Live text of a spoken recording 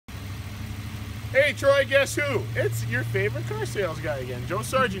Hey Troy, guess who? It's your favorite car sales guy again, Joe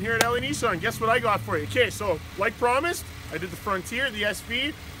Sargent here at LA Nissan. Guess what I got for you? Okay, so like promised, I did the Frontier, the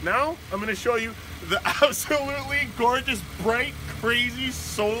SV. Now I'm gonna show you the absolutely gorgeous, bright, crazy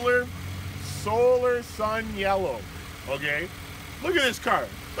solar sun yellow. Okay, look at this car.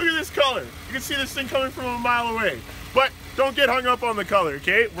 Look at this color. You can see this thing coming from a mile away. But don't get hung up on the color,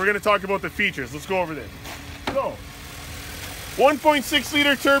 okay? We're gonna talk about the features. Let's go over this. So, 1.6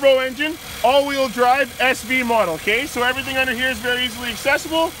 liter turbo engine, all-wheel drive SV model, okay? So everything under here is very easily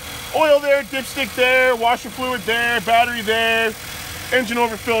accessible. Oil there, dipstick there, washer fluid there, battery there, engine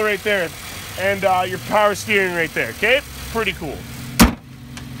overfill right there, and your power steering right there, okay? Pretty cool.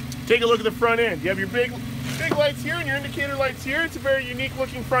 Take a look at the front end. You have your big lights here and your indicator lights here. It's a very unique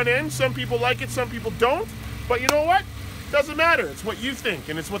looking front end. Some people like it, some people don't. But you know what? Doesn't matter. It's what you think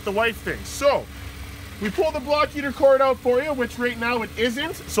and it's what the wife thinks. So, we pulled the block heater cord out for you, which right now it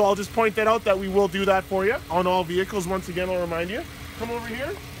isn't. So I'll just point that out that we will do that for you on all vehicles. Once again, I'll remind you. Come over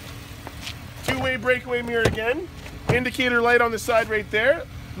here. Two-way breakaway mirror again. Indicator light on the side right there.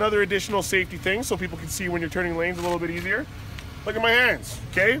 Another additional safety thing so people can see when you're turning lanes a little bit easier. Look at my hands,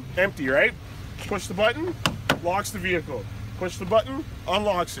 okay? Empty, right? Push the button, locks the vehicle. Push the button,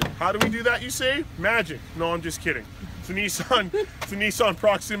 unlocks it. How do we do that, you say? Magic. No, I'm just kidding. It's a Nissan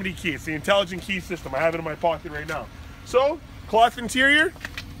proximity key. It's the intelligent key system. I have it in my pocket right now. So, cloth interior,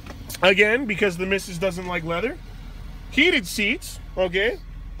 again, because the missus doesn't like leather. Heated seats, okay?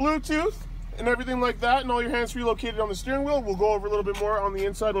 Bluetooth and everything like that, and all your hands-free located on the steering wheel. We'll go over a little bit more on the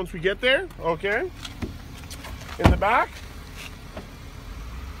inside once we get there, okay? In the back.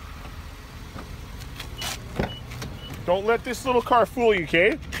 Don't let this little car fool you,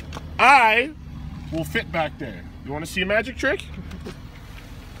 okay? I will fit back there. You want to see a magic trick?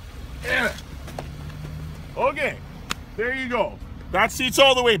 Yeah. Okay, there you go. That seat's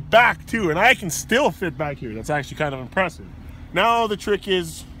all the way back too, and I can still fit back here. That's actually kind of impressive. Now the trick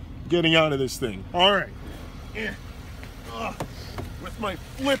is getting out of this thing. All right. Yeah. With my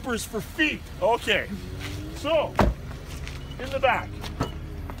flippers for feet. Okay. So, in the back,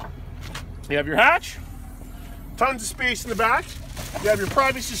 you have your hatch. Tons of space in the back. You have your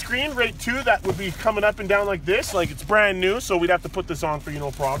privacy screen right too. That would be coming up and down like this, like it's brand new, so we'd have to put this on for you,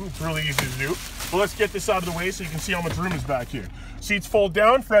 no problem. It's really easy to do. But let's get this out of the way so you can see how much room is back here. Seats fold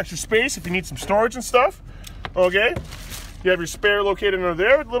down for extra space if you need some storage and stuff. Okay. You have your spare located under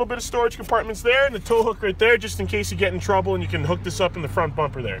there with a little bit of storage compartments there and the tow hook right there just in case you get in trouble, and you can hook this up in the front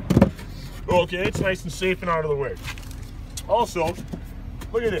bumper there. Okay, it's nice and safe and out of the way. Also,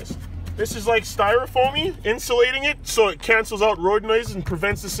 look at this. This is like styrofoamy, insulating it so it cancels out road noise and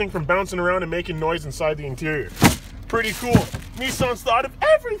prevents this thing from bouncing around and making noise inside the interior. Pretty cool. Nissan's thought of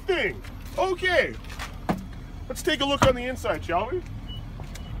everything. Okay, let's take a look on the inside, shall we?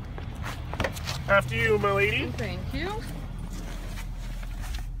 After you, my lady. Thank you.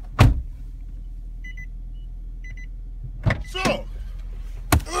 So,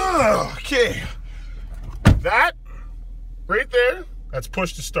 okay, that right there, that's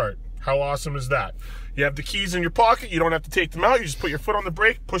push to start. How awesome is that? You have the keys in your pocket. You don't have to take them out. You just put your foot on the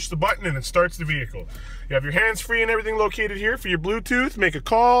brake, push the button, and it starts the vehicle. You have your hands free and everything located here for your Bluetooth, make a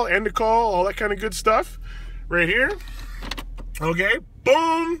call, end a call, all that kind of good stuff right here. Okay,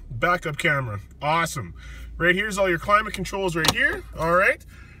 boom, backup camera. Awesome. Right here's all your climate controls right here. All right.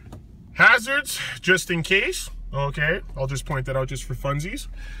 Hazards, just in case. Okay, I'll just point that out just for funsies.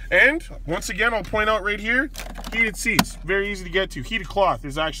 And once again, I'll point out right here, heated seats, very easy to get to. Heated cloth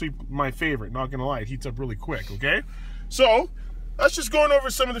is actually my favorite, not gonna lie, it heats up really quick, okay? So, that's just going over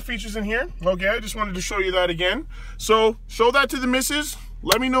some of the features in here, okay? I just wanted to show you that again. So, show that to the missus,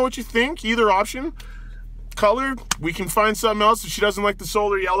 let me know what you think, either option. Color, we can find something else if she doesn't like the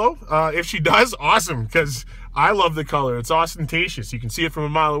solar yellow. If she does, awesome, because I love the color. It's ostentatious. You can see it from a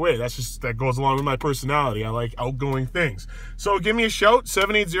mile away. That goes along with my personality. I like outgoing things. So give me a shout,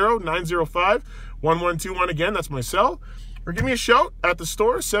 780-905-1121. Again, that's my cell. Or give me a shout at the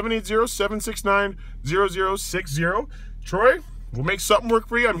store, 780-769-0060. Troy, we'll make something work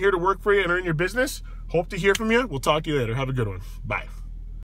for you. I'm here to work for you and earn your business. Hope to hear from you. We'll talk to you later. Have a good one. Bye.